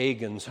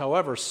pagans,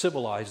 however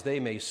civilized they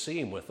may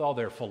seem with all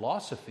their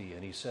philosophy,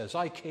 and he says,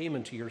 I came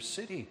into your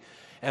city,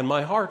 And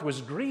my heart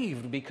was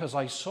grieved because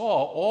I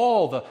saw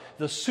all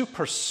the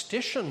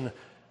superstition.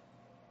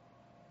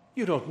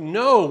 You don't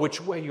know which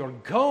way you're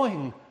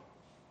going.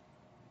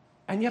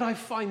 And yet I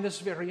find this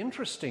very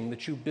interesting,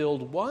 that you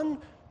build one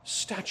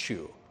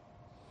statue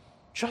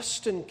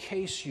just in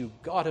case you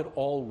got it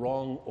all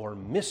wrong or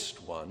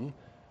missed one,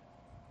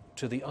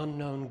 to the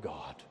unknown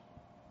God,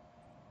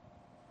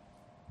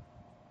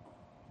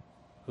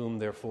 whom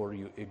therefore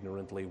you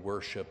ignorantly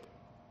worship,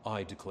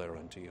 I declare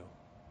unto you.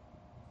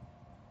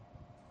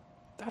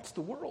 That's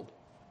the world.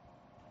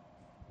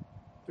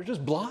 They're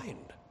just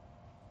blind.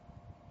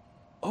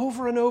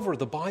 Over and over,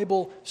 the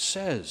Bible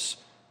says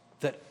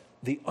that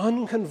the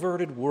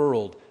unconverted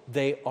world,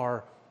 they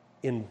are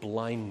in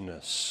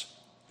blindness.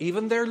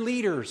 Even their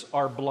leaders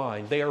are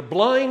blind. They are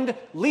blind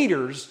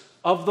leaders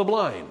of the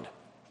blind.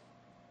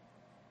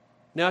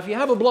 Now, if you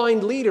have a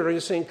blind leader and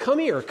you're saying, come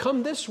here,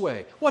 come this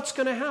way, what's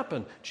going to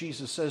happen?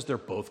 Jesus says they're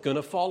both going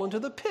to fall into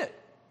the pit.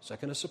 Is that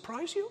going to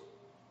surprise you?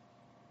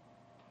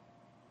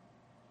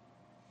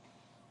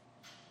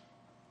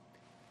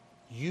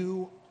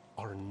 You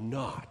are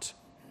not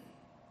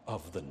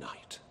of the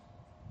night.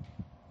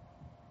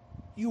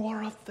 You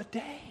are of the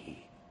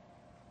day.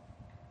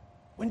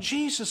 When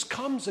Jesus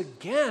comes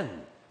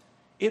again,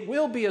 it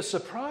will be a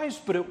surprise,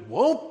 but it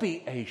won't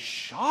be a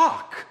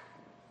shock,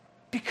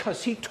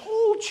 because he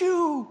told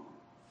you.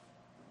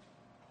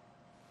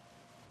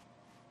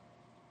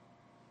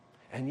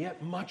 And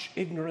yet much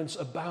ignorance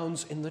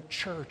abounds in the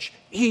church,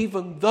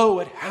 even though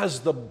it has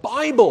the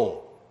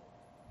Bible.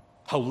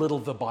 How little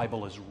the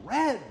Bible is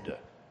read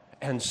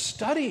and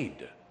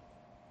studied.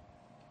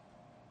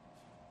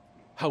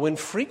 How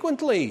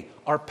infrequently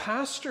are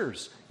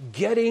pastors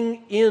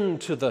getting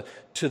into the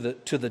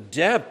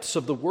depths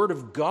of the Word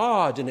of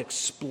God and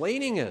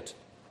explaining it.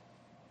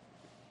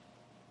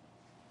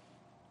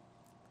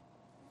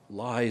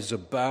 Lies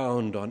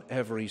abound on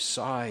every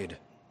side.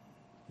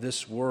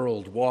 This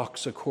world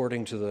walks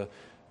according to the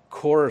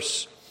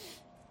course,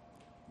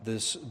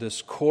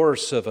 this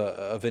course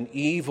of an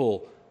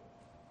evil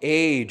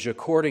age,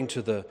 according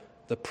to the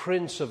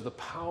prince of the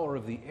power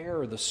of the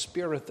air, the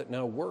spirit that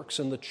now works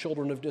in the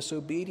children of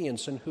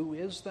disobedience. And who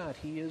is that?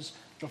 He is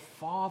the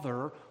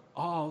father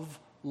of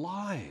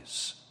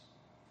lies.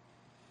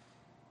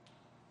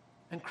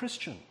 And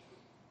Christian,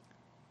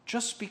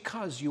 just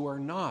because you are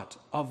not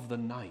of the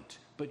night,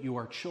 but you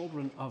are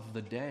children of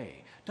the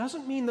day,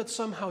 doesn't mean that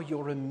somehow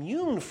you're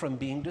immune from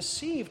being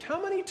deceived.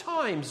 How many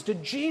times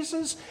did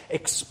Jesus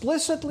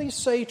explicitly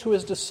say to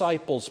his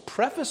disciples,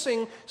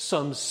 prefacing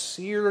some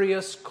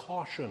serious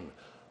caution,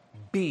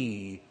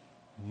 be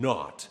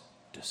not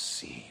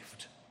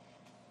deceived?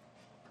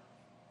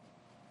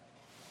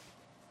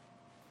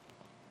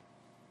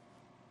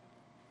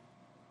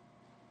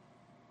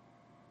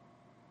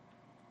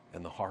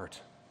 And the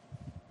heart,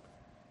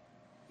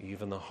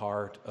 even the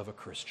heart of a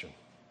Christian,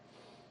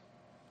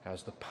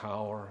 has the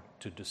power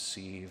to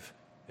deceive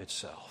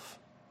itself.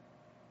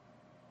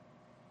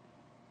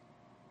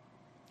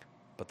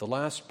 But the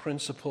last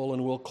principle,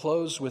 and we'll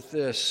close with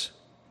this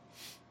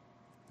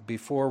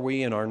before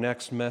we in our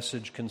next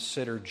message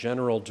consider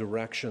general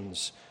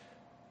directions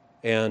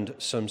and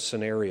some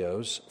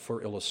scenarios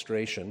for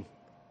illustration.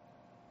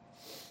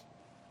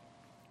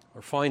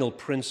 Our final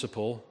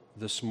principle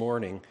this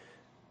morning: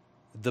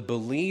 the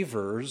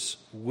believer's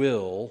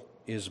will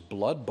is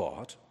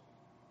blood-bought,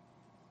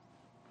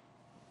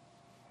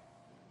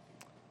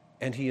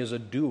 and he is a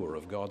doer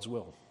of God's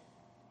will.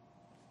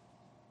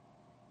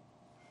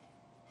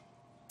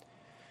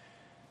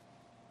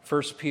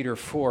 First Peter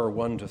 4,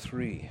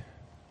 1-3.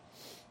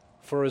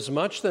 For as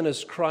much then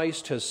as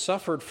Christ has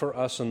suffered for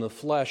us in the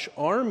flesh,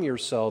 arm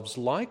yourselves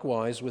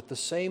likewise with the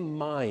same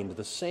mind,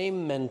 the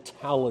same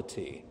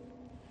mentality.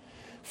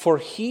 For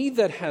he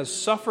that has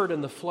suffered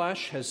in the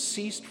flesh has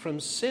ceased from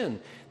sin,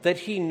 that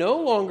he no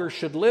longer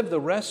should live the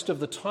rest of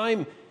the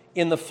time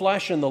in the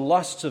flesh in the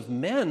lusts of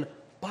men,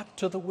 but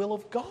to the will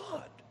of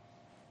God.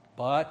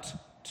 But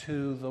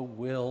to the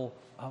will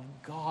of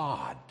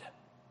God.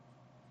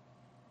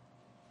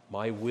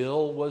 My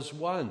will was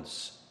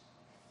once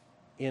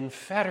in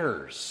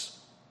fetters,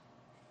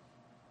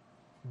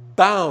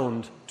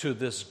 bound to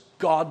this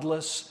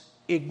godless,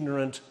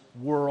 ignorant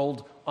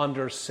world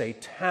under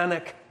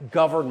satanic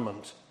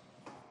government,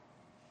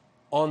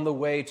 on the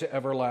way to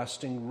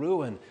everlasting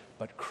ruin.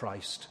 But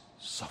Christ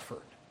suffered,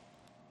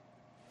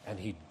 and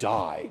he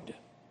died.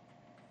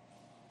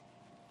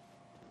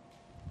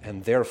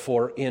 And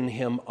therefore in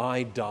him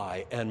I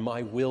die, and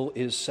my will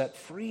is set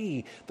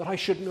free, that I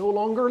should no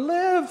longer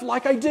live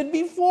like I did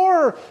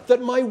before,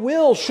 that my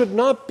will should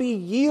not be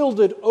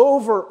yielded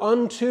over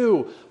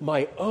unto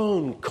my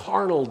own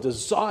carnal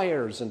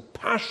desires and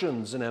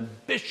passions and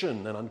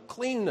ambition and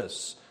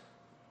uncleanness.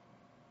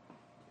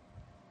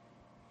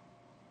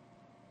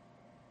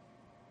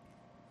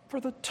 For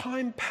the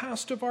time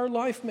past of our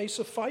life may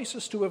suffice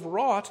us to have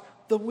wrought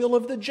the will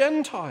of the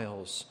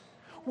Gentiles,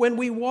 when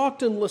we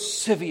walked in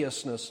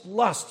lasciviousness,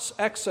 lusts,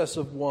 excess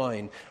of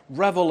wine,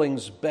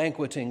 revelings,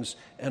 banquetings,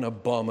 and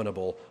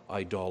abominable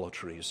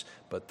idolatries.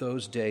 But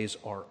those days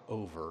are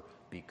over,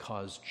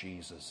 because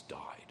Jesus died.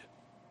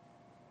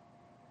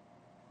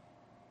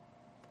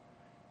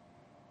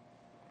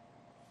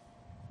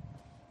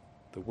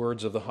 The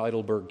words of the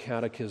Heidelberg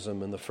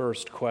Catechism in the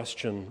first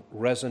question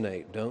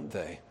resonate, don't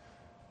they?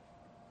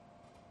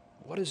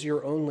 What is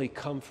your only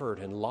comfort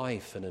in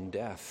life and in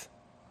death?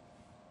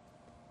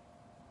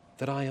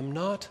 That I am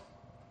not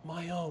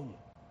my own,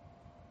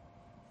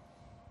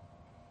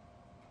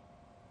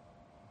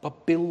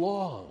 but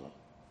belong,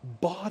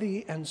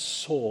 body and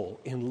soul,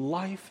 in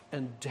life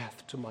and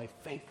death to my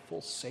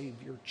faithful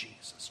Savior,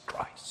 Jesus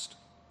Christ.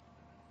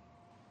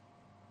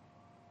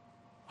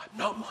 I'm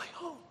not my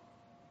own.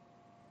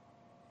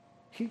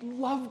 He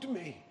loved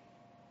me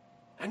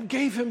and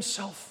gave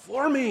himself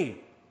for me.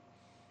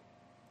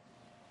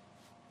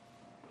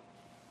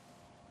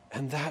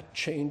 And that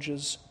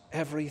changes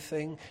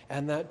everything,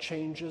 and that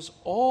changes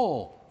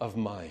all of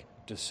my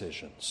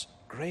decisions,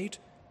 great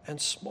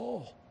and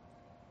small.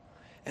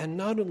 And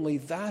not only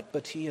that,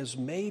 but he has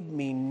made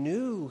me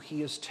new.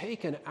 He has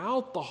taken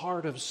out the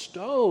heart of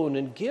stone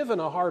and given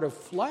a heart of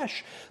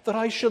flesh, that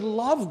I should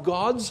love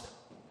God's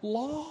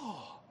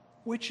law,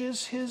 which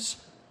is his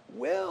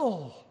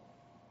will.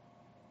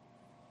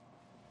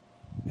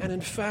 And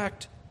in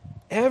fact,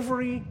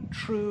 every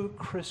true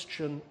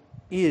Christian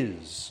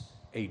is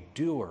a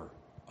doer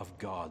of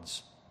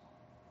God's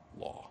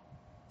law,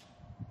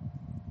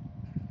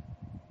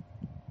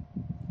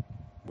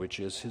 which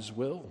is his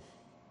will.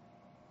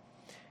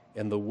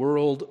 And the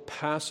world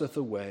passeth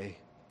away,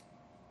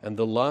 and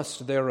the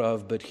lust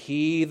thereof, but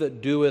he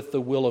that doeth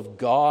the will of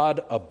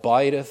God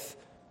abideth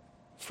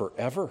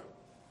forever.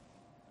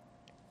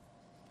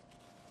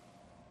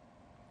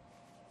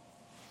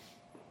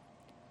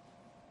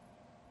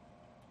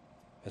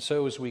 And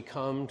so as we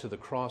come to the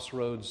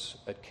crossroads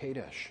at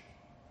Kadesh,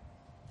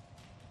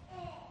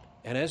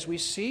 and as we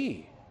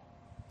see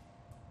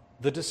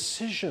the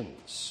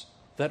decisions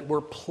that were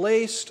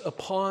placed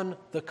upon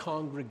the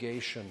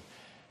congregation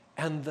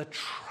and the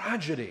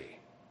tragedy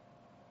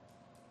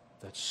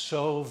that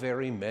so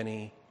very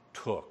many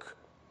took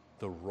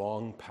the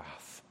wrong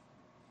path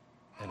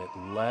and it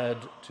led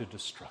to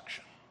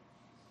destruction.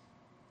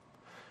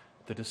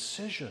 The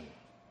decision,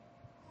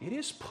 it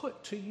is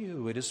put to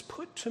you, it is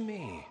put to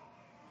me.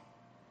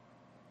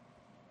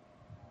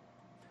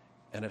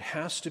 And it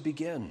has to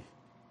begin.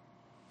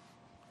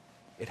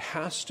 It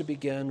has to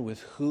begin with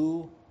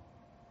who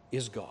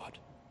is God.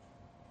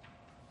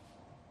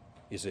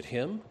 Is it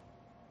him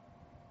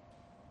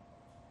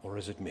or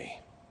is it me?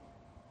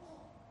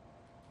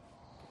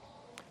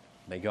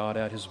 May God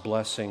add his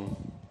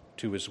blessing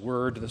to his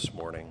word this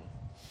morning.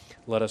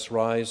 Let us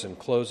rise and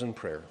close in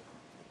prayer.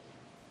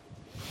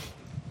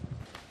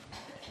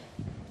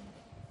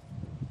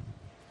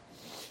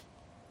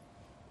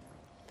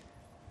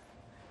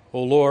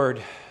 O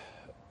Lord,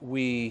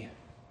 we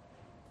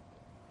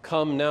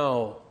come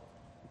now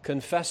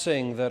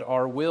confessing that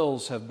our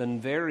wills have been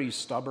very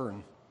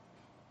stubborn.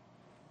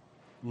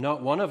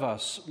 Not one of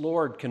us,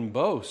 Lord, can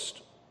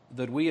boast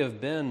that we have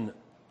been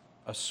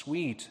a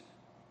sweet,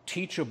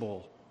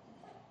 teachable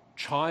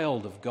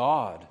child of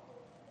God.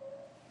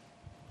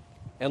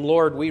 And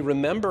Lord, we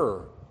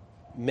remember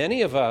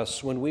many of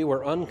us when we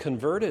were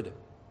unconverted,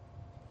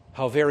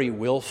 how very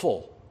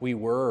willful we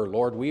were.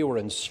 Lord, we were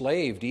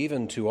enslaved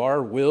even to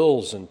our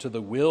wills and to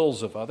the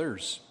wills of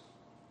others.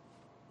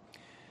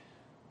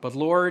 But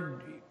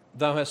Lord,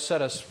 thou hast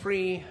set us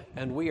free,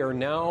 and we are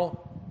now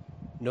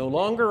no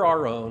longer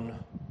our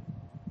own,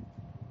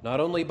 not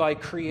only by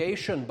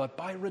creation, but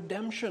by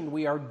redemption.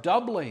 We are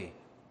doubly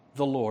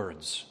the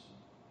Lord's.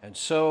 And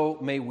so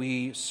may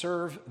we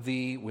serve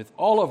thee with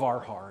all of our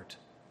heart,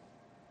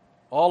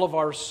 all of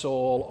our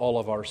soul, all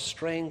of our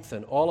strength,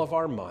 and all of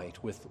our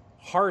might, with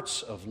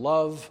hearts of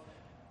love.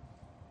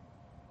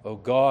 O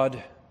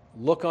God,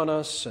 look on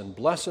us and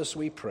bless us,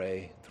 we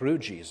pray, through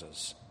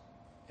Jesus.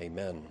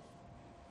 Amen.